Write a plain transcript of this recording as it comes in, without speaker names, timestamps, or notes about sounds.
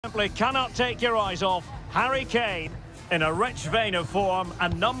Simply cannot take your eyes off Harry Kane in a rich vein of form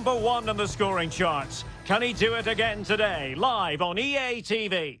and #1 in the scoring charts. Can he do it again today? Live on EA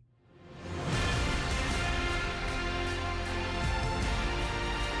TV.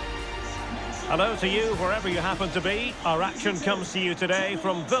 Hello to you wherever you happen to be. Our action comes to you today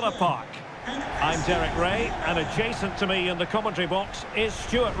from Villa Park. I'm Derek Ray, and adjacent to me in the commentary box is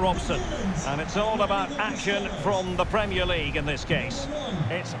Stuart Robson. And it's all about action from the Premier League in this case.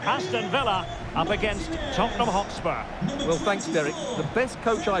 It's Aston Villa up against Tottenham Hotspur. Well, thanks, Derek. The best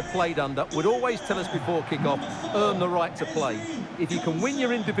coach I played under would always tell us before kick-off, earn the right to play. If you can win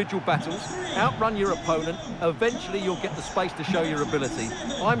your individual battles, outrun your opponent, eventually you'll get the space to show your ability.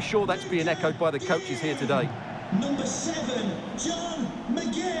 I'm sure that's being echoed by the coaches here today. Number 7, John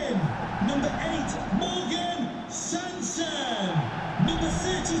McGinn. Number 8, Morgan Sanson. Number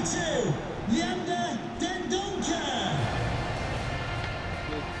 32, Leander Dendoncker.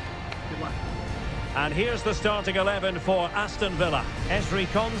 Good luck. And here's the starting 11 for Aston Villa. Ezri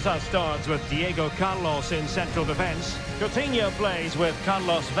Konsa starts with Diego Carlos in central defence. Coutinho plays with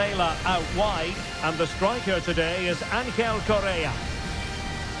Carlos Vela out wide. And the striker today is Angel Correa.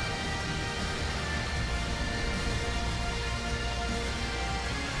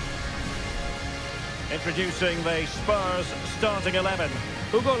 Introducing the Spurs starting 11.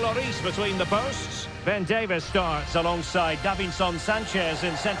 Hugo Lloris between the posts. Ben Davies starts alongside Davinson Sanchez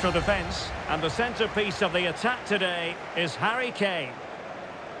in central defence. And the centrepiece of the attack today is Harry Kane.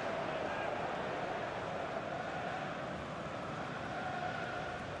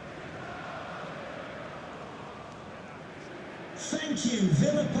 Thank you,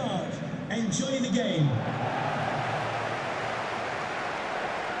 Villa Park. Enjoy the game.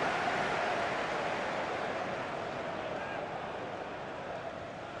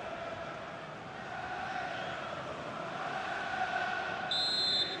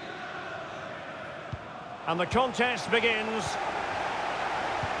 And the contest begins.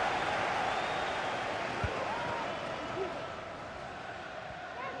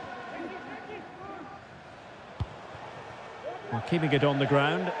 Well, keeping it on the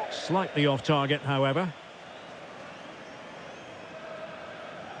ground, slightly off target, however.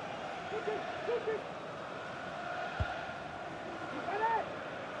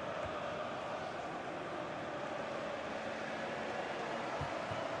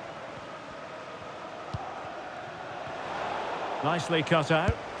 Nicely cut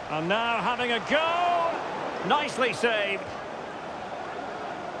out. And now having a go. Nicely saved.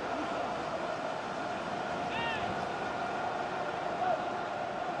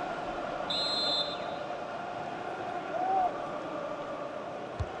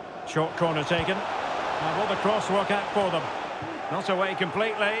 Short corner taken. And will the cross work out for them? Not away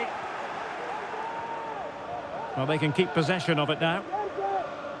completely. Well, they can keep possession of it now.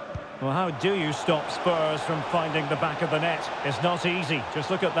 Well, how do you stop Spurs from finding the back of the net? It's not easy.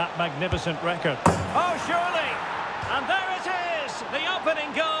 Just look at that magnificent record. Oh, surely! And there it is! The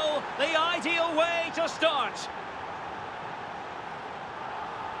opening goal, the ideal way to start.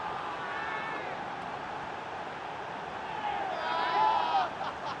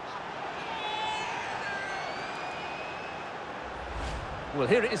 Well,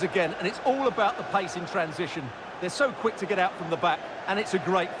 here it is again, and it's all about the pace in transition. They're so quick to get out from the back, and it's a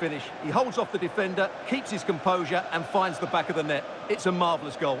great finish. He holds off the defender, keeps his composure, and finds the back of the net. It's a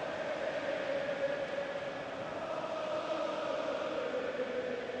marvellous goal.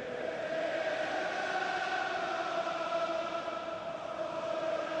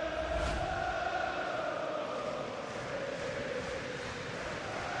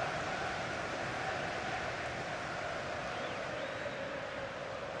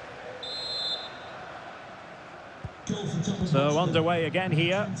 So underway again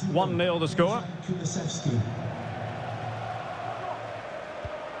here, 1-0 the score.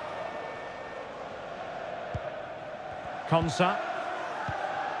 Konsa.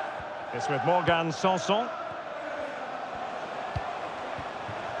 It's with Morgan Sanson.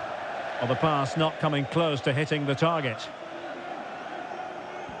 Well, the pass not coming close to hitting the target.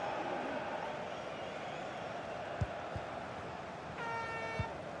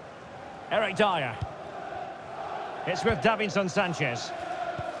 Eric Dyer. It's with Davinson Sanchez.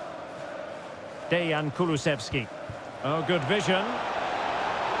 Dejan Kulusevski. Oh, good vision.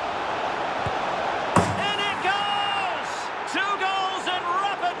 In it goes! 2 goals in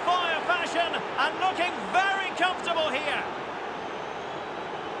rapid-fire fashion and looking very comfortable here.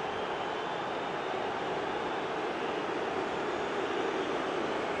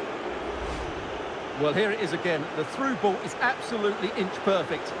 Well, here it is again. The through ball is absolutely inch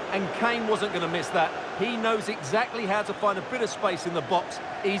perfect, and Kane wasn't going to miss that. He knows exactly how to find a bit of space in the box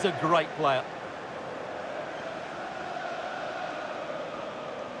He's a great player.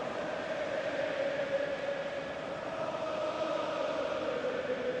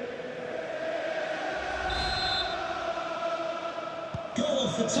 Goal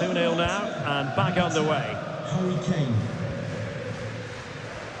for 2-0 now, and back underway. Harry Kane.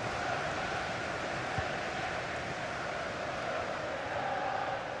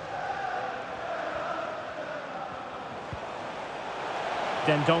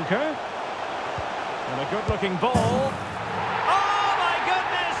 Dendoncker. And a good-looking ball. Oh, my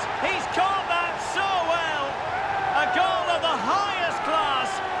goodness! He's caught that so well! A goal of the highest class.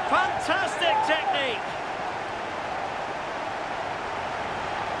 Fantastic technique.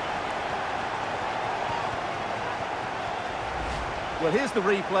 Well, here's the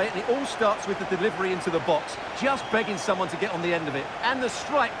replay, and it all starts with the delivery into the box, just begging someone to get on the end of it. And the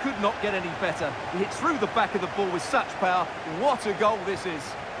strike could not get any better. He hit through the back of the ball with such power. What a goal this is.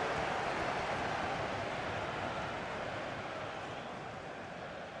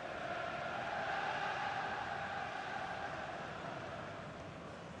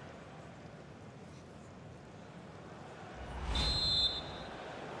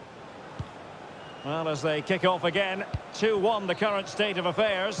 Well, as they kick off again, 2-1 the current state of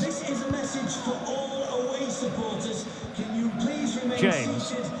affairs. This is a message for all away supporters. Can you please remain James.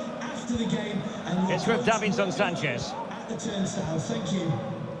 seated after the game? And It's with Davinson Sanchez. at the turnstile. Thank you.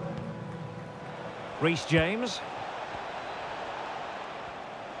 Reece James.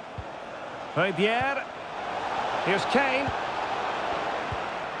 Fabier. Here's Kane.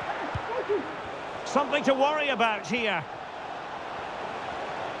 Something to worry about here.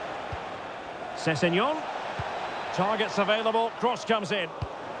 Sessegnon. Targets available, cross comes in.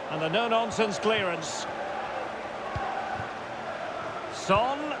 And the no-nonsense clearance.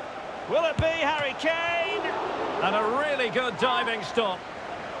 Son. Will it be Harry Kane? And a really good diving stop.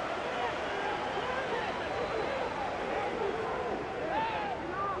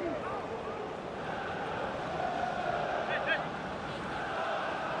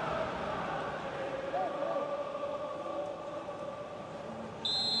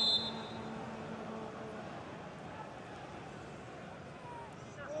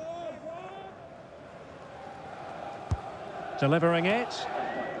 Delivering it.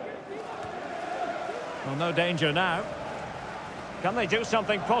 Well, no danger now. Can they do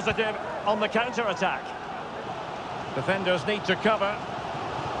something positive on the counter-attack? Defenders need to cover.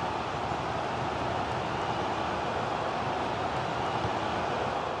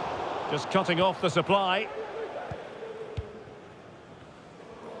 Just cutting off the supply.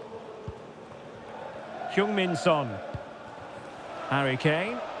 Heung-min Son. Harry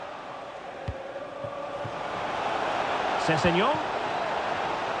Kane. Sessegnon.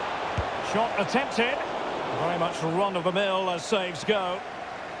 Shot attempted. Very much run-of-the-mill as saves go.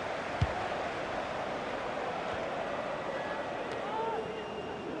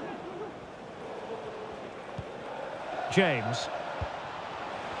 James.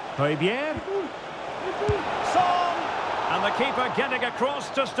 Fabier. Son! And the keeper getting across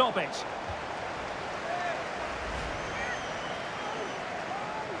to stop it.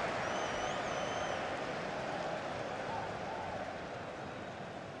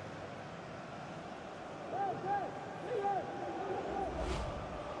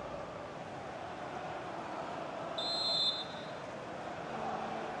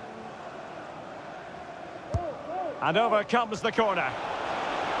 And over comes the corner.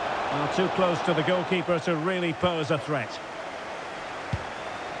 Well, too close to the goalkeeper to really pose a threat.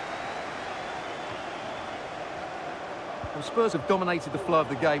 Well, Spurs have dominated the flow of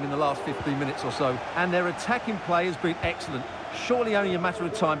the game in the last 15 minutes or so, and their attacking play has been excellent. Surely only a matter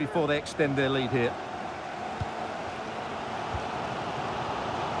of time before they extend their lead here.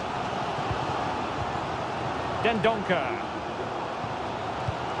 Dendoncker.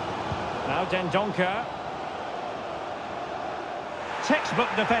 Now Dendoncker. Textbook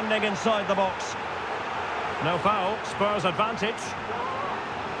defending inside the box. No foul, Spurs advantage.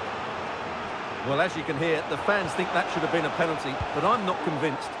 Well, as you can hear, the fans think that should have been a penalty, but I'm not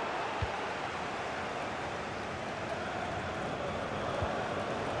convinced.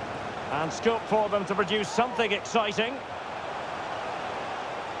 And scope for them to produce something exciting.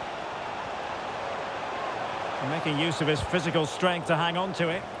 Making use of his physical strength to hang on to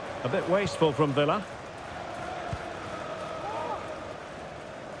it. A bit wasteful from Villa.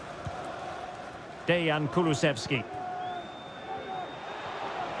 Dejan Kulusevski.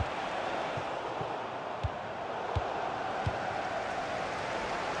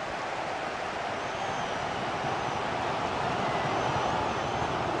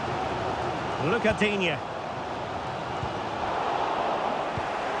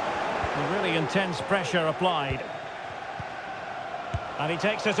 Really intense pressure applied. And he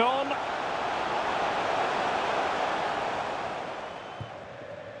takes it on.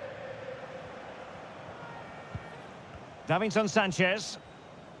 Davinson Sanchez.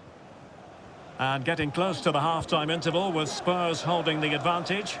 And getting close to the half-time interval with Spurs holding the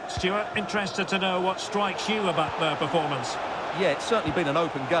advantage. Stuart, interested to know what strikes you about their performance. Yeah, it's certainly been an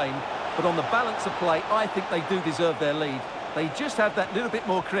open game, but on the balance of play, I think they do deserve their lead. They just have that little bit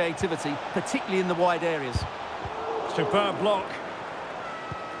more creativity, particularly in the wide areas. Superb block.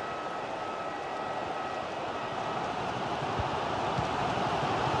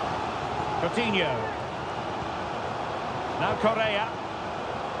 Coutinho. Now Correa.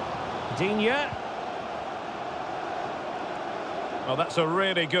 Digne. Well, that's a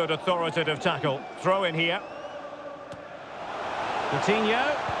really good authoritative tackle. Throw in here.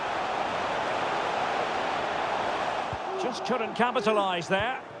 Coutinho. Just couldn't capitalise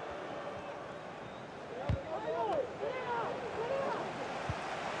there.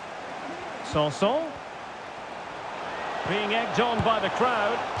 Sanson. Being egged on by the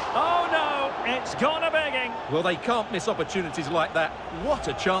crowd. Oh no, it's gone a begging. Well, they can't miss opportunities like that. What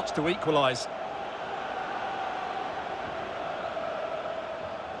a chance to equalise.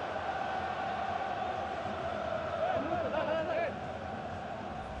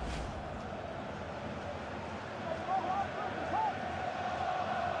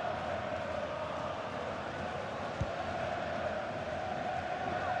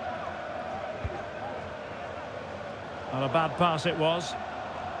 Well, a bad pass it was.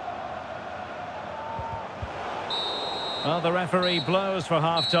 Well, the referee blows for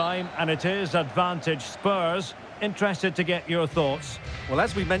half-time, and it is advantage Spurs. Interested to get your thoughts. Well,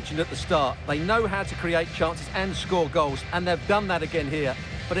 as we mentioned at the start, they know how to create chances and score goals, and they've done that again here.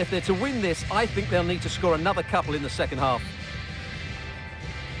 But if they're to win this, I think they'll need to score another couple in the second half.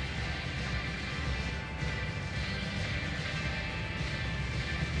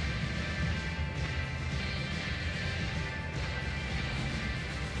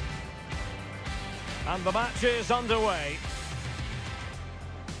 And the match is underway.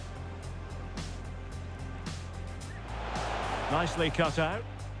 Nicely cut out.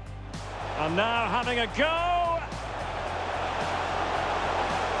 And now having a go.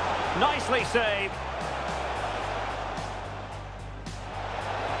 Nicely saved.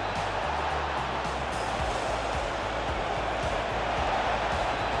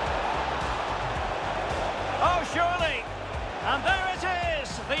 Oh, surely. And there it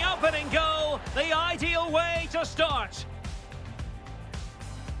is, the opening goal, the ideal way to start.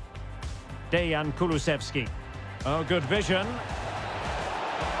 Dejan Kulusevski. Oh, good vision. In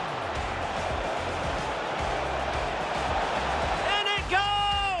it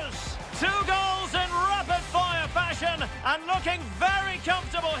goes! 2 goals in rapid-fire fashion, and looking very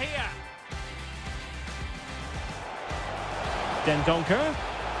comfortable here. Dendoncker.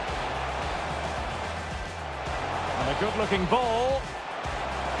 And a good-looking ball.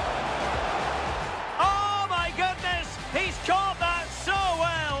 Oh, my goodness! He's caught that so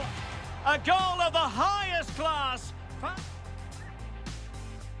well! A goal of the highest class!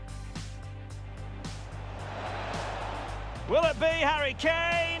 Will it be Harry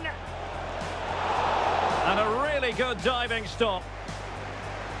Kane? And a really good diving stop.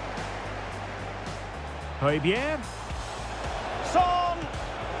 Højbjerg. Son!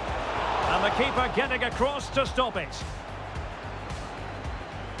 And the keeper getting across to stop it.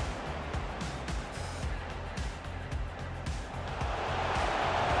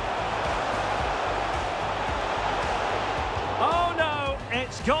 Oh no,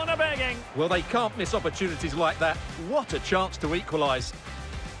 it's gone a begging. Well, they can't miss opportunities like that. What a chance to equalise.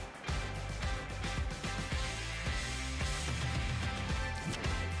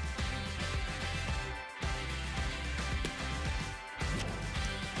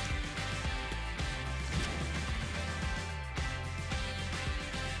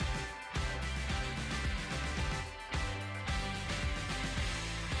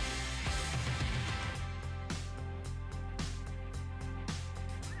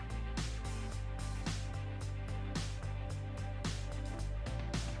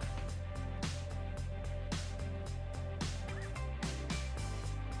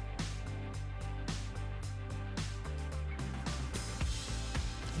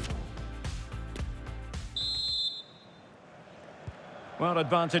 Well,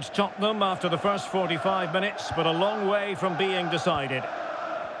 advantage Tottenham after the first 45 minutes, but a long way from being decided.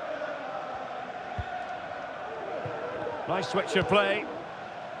 Nice switch of play.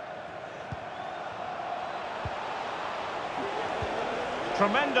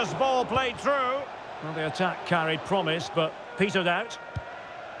 Tremendous ball played through. Well, the attack carried promise, but petered out.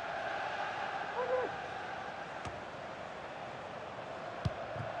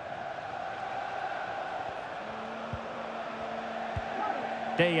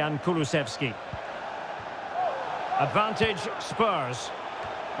 Dejan Kulusevski. Advantage Spurs.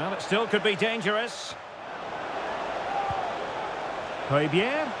 Well, it still could be dangerous.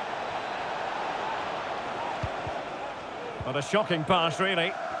 Højbjerg. What a shocking pass,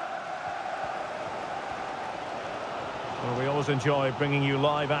 really. Well, we always enjoy bringing you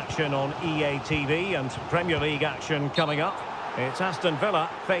live action on EA TV and Premier League action coming up. It's Aston Villa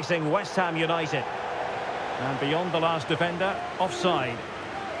facing West Ham United. And beyond the last defender, offside.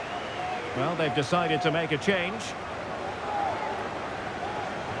 Well, they've decided to make a change.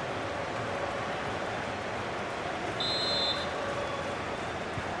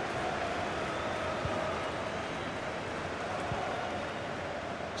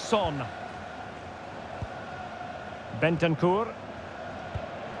 Son. Bentancur.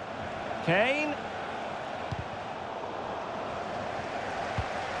 Kane.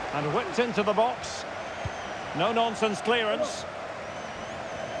 And whipped into the box. No-nonsense clearance.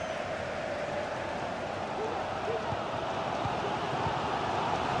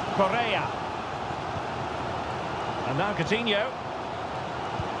 Correa. And now Coutinho.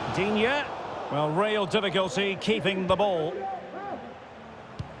 Digne. Well, real difficulty keeping the ball.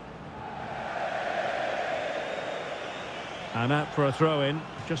 And out for a throw-in,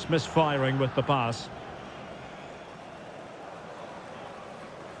 just misfiring with the pass.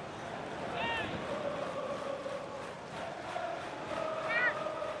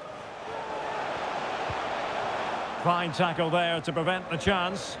 Fine tackle there to prevent the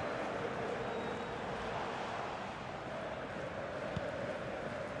chance.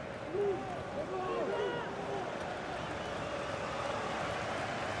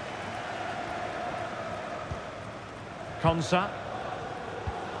 Konsa.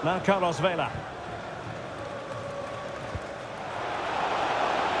 Now Carlos Vela.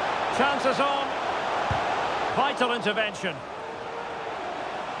 Chances on. Vital intervention.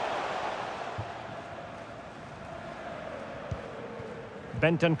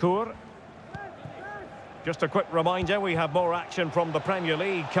 Bentancur. Just a quick reminder, we have more action from the Premier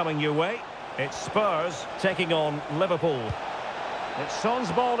League coming your way. It's Spurs taking on Liverpool. It's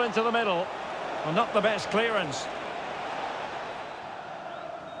Son's ball into the middle. Well, not the best clearance.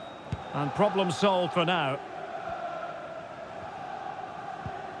 And problem solved for now.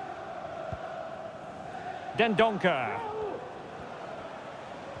 Dendoncker.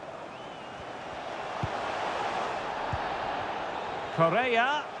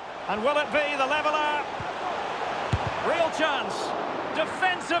 Correa. And will it be the leveller? Real chance.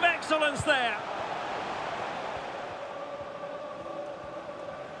 Defensive excellence there.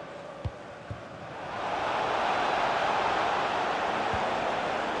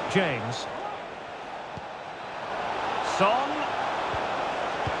 James. Son.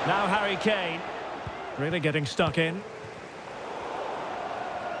 Now Harry Kane. Really getting stuck in.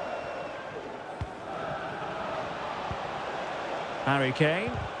 Harry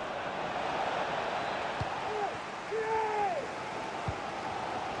Kane.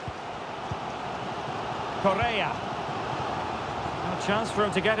 Correa. A chance for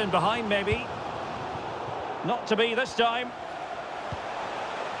him to get in behind, maybe. Not to be this time.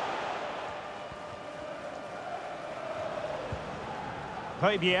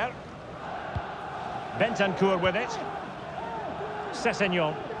 Højbjerg. Bentancur with it.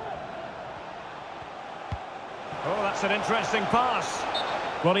 Sessegnon. Oh, that's an interesting pass.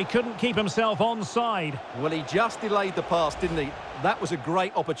 Well, he couldn't keep himself onside. Well, he just delayed the pass, didn't he? That was a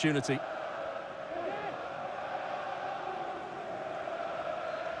great opportunity.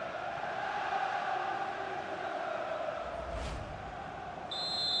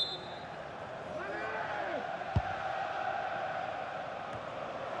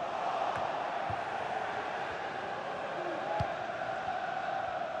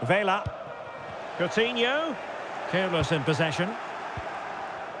 Vela. Coutinho. Careless in possession.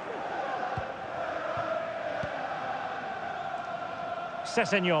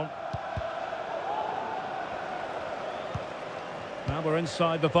 Sessegnon. Now we're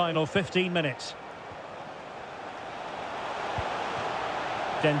inside the final 15 minutes.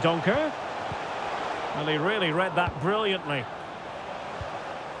 Dendoncker. Well, he really read that brilliantly.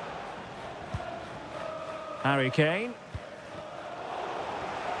 Harry Kane.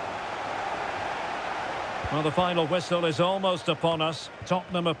 Well, the final whistle is almost upon us.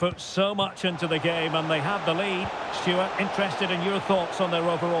 Tottenham have put so much into the game and they have the lead. Stuart, interested in your thoughts on their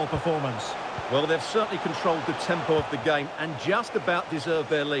overall performance? Well, they've certainly controlled the tempo of the game and just about deserved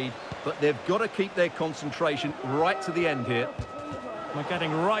their lead. But they've got to keep their concentration right to the end here. They're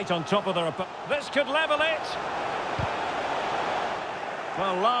getting right on top of their opponent. This could level it.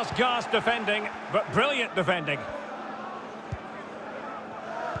 Well, last gasp defending, but brilliant defending.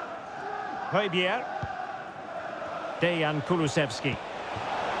 Højbjerg. Dejan Kulusevski.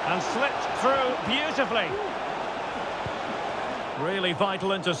 And slipped through beautifully. Really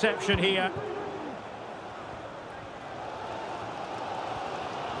vital interception here.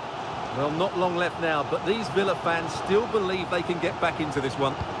 Well, not long left now, but these Villa fans still believe they can get back into this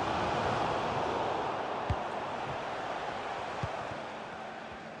one.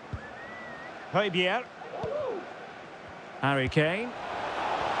 Højbjerg. Harry Kane.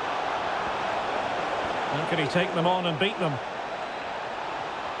 How can he take them on and beat them?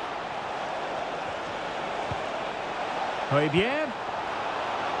 Højbjerg.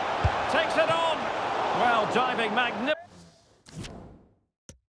 Takes it on. Well, diving magnificent.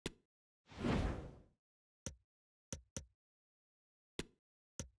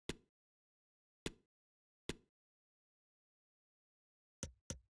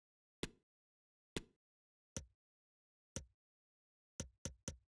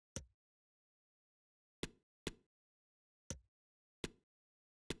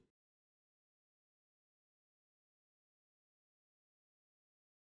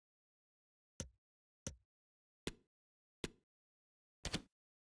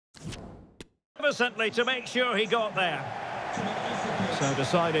 To make sure he got there. So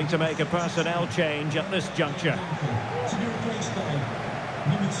deciding to make a personnel change at this juncture. To be replaced by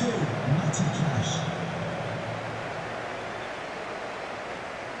number 2, Matty Cash.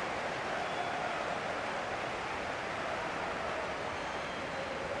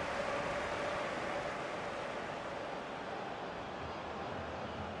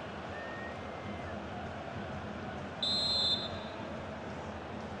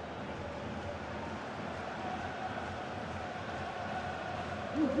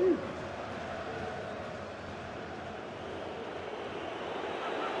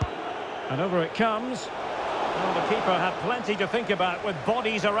 And over it comes. Well, the keeper had plenty to think about with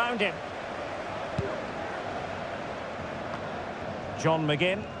bodies around him. John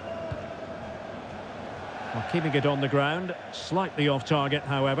McGinn. Well, keeping it on the ground. Slightly off target,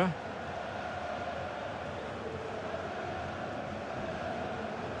 however.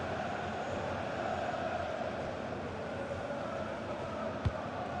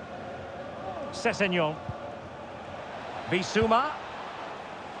 Sessegnon. Bissouma.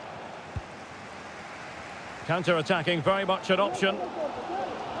 Counter-attacking, very much an option.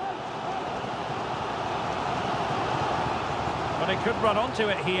 But he could run onto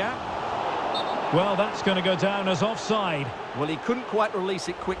it here. Well, that's going to go down as offside. Well, he couldn't quite release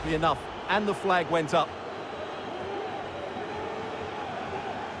it quickly enough, and the flag went up.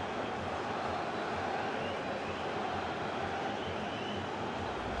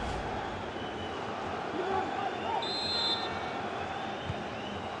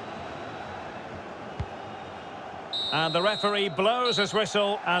 And the referee blows his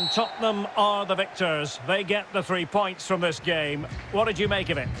whistle, and Tottenham are the victors. They get the 3 points from this game. What did you make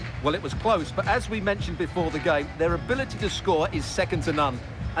of it? Well, it was close, but as we mentioned before the game, their ability to score is second to none.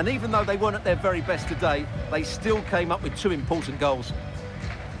 And even though they weren't at their very best today, they still came up with 2 important goals.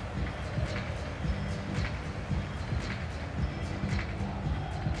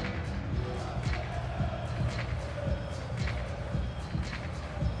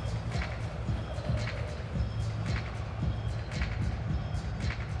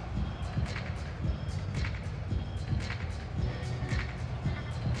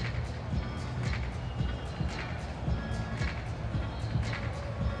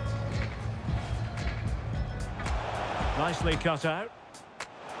 Nicely cut out.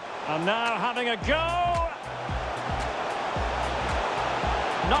 And now having a go.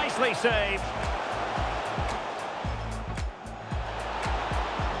 Nicely saved.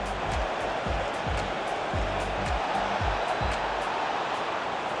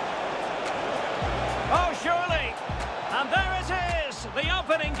 Oh, surely. And there it is. The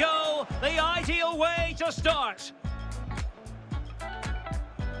opening goal. The ideal way to start.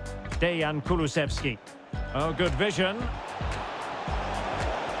 Dejan Kulusevski. Oh, good vision.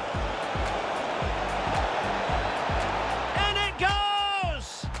 In it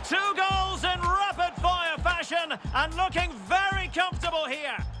goes! 2 goals in rapid-fire fashion and looking very comfortable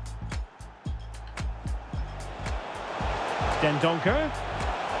here. Dendoncker.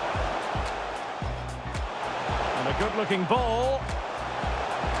 And a good-looking ball.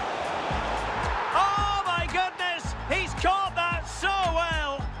 Oh, my goodness! He's caught that so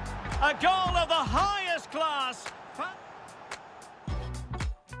well! A goal of the highest class.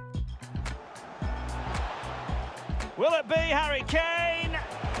 Will it be Harry Kane?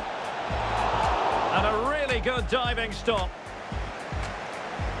 And a really good diving stop.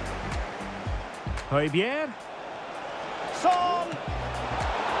 Højbjerg. Son.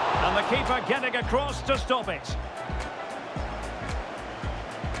 And the keeper getting across to stop it.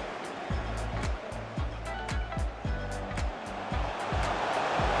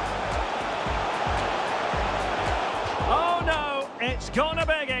 Oh no, it's gone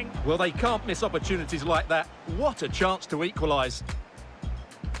a-begging. Well, they can't miss opportunities like that. What a chance to equalise.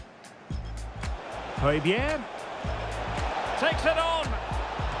 Højbjerg takes it on.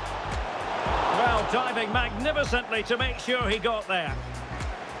 Well, diving magnificently to make sure he got there.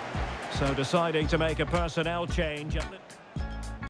 So deciding to make a personnel change.